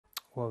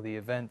Well, the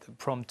event that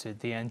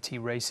prompted the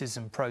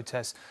anti-racism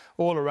protests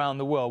all around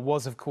the world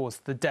was, of course,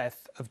 the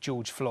death of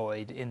George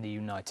Floyd in the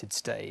United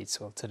States.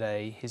 Well,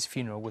 today his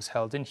funeral was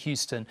held in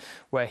Houston,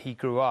 where he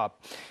grew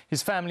up.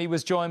 His family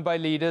was joined by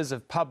leaders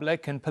of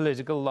public and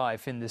political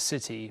life in the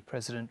city.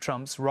 President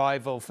Trump's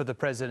rival for the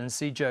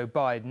presidency, Joe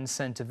Biden,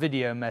 sent a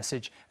video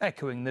message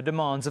echoing the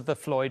demands of the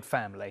Floyd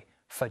family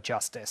for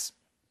justice.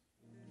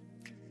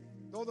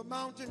 Though the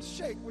mountains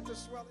shake with the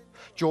swelling.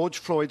 George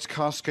Floyd's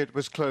casket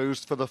was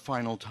closed for the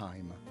final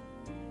time.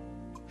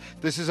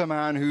 This is a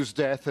man whose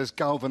death has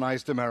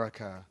galvanized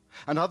America,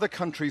 and other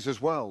countries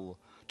as well,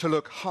 to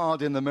look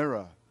hard in the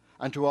mirror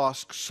and to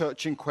ask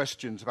searching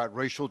questions about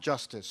racial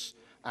justice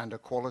and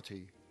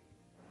equality.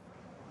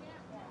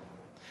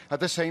 At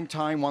the same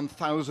time,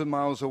 1,000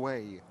 miles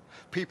away,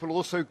 people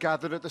also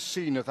gathered at the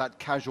scene of that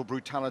casual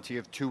brutality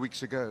of 2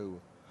 weeks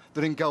ago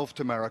that engulfed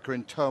America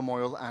in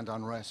turmoil and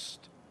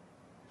unrest.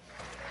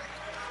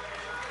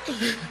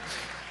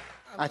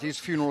 At his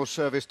funeral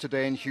service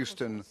today in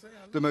Houston,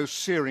 the most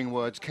searing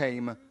words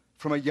came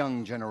from a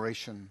young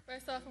generation.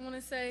 First off, I want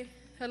to say,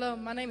 hello,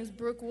 my name is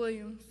Brooke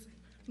Williams,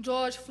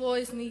 George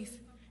Floyd's niece,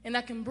 and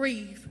I can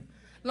breathe.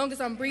 As long as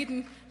I'm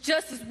breathing,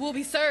 justice will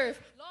be served.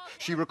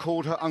 She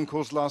recalled her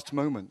uncle's last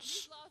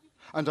moments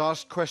and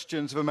asked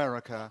questions of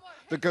America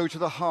that go to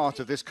the heart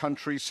of this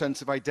country's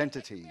sense of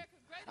identity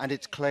and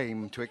its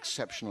claim to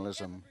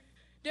exceptionalism.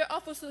 Their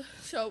officer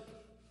showed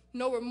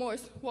no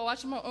remorse while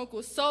watching my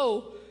uncle's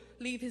soul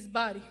leave his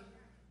body.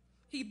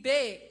 He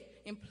begged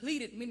and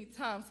pleaded many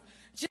times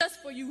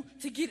just for you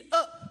to get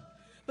up,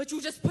 but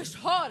you just pushed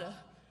harder.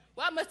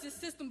 Why must this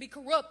system be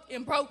corrupt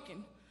and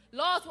broken?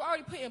 Laws were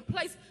already put in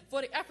place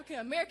for the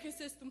African-American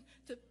system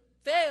to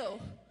fail.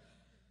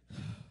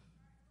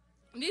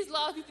 And these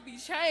laws need to be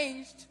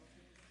changed.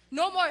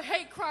 No more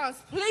hate crimes,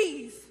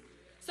 please.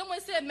 Someone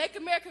said, make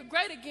America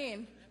great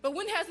again, but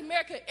when has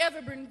America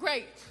ever been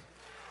great?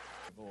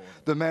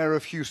 The mayor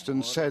of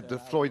Houston said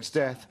that Floyd's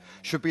death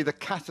should be the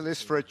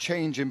catalyst for a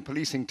change in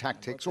policing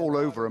tactics all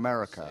over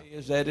America.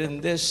 Is that in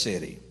this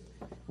city,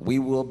 we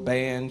will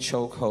ban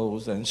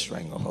chokeholds and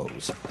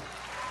strangleholds.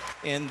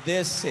 In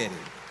this city,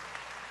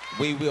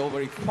 we will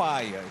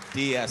require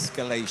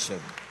de-escalation.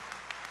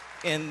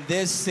 In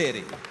this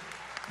city,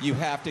 you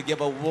have to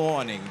give a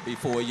warning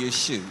before you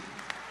shoot.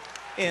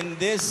 In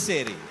this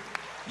city,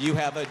 you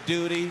have a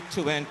duty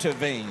to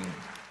intervene.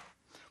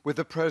 With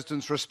the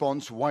president's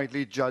response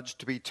widely judged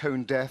to be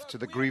tone-deaf to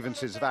the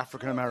grievances of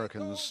African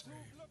Americans,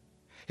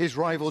 his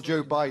rival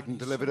Joe Biden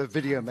delivered a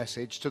video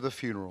message to the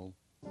funeral.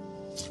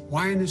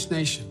 Why in this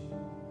nation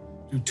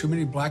do too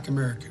many black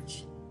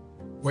Americans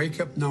wake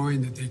up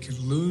knowing that they could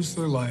lose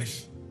their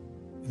life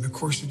in the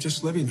course of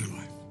just living their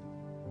life?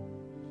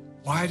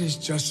 Why does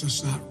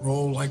justice not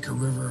roll like a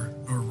river,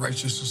 nor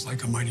righteousness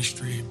like a mighty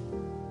stream?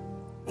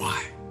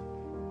 Why?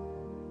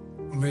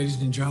 Well,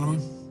 ladies and gentlemen,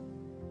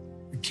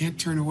 we can't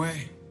turn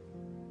away.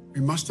 We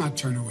must not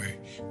turn away.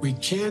 We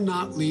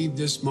cannot leave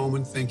this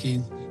moment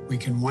thinking we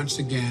can once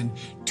again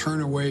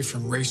turn away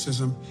from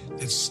racism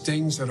that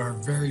stings at our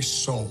very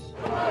soul.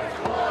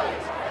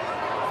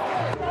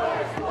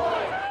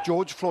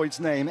 George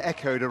Floyd's name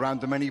echoed around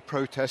the many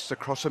protests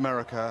across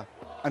America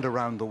and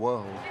around the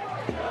world.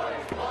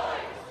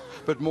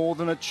 But more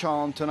than a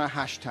chant and a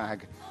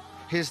hashtag,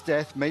 his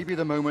death may be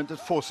the moment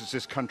that forces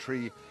this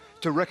country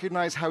to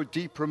recognize how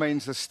deep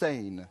remains the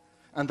stain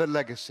and the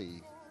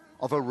legacy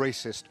of a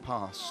racist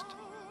past.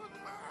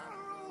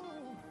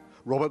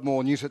 Robert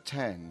Moore, News at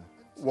 10,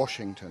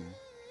 Washington.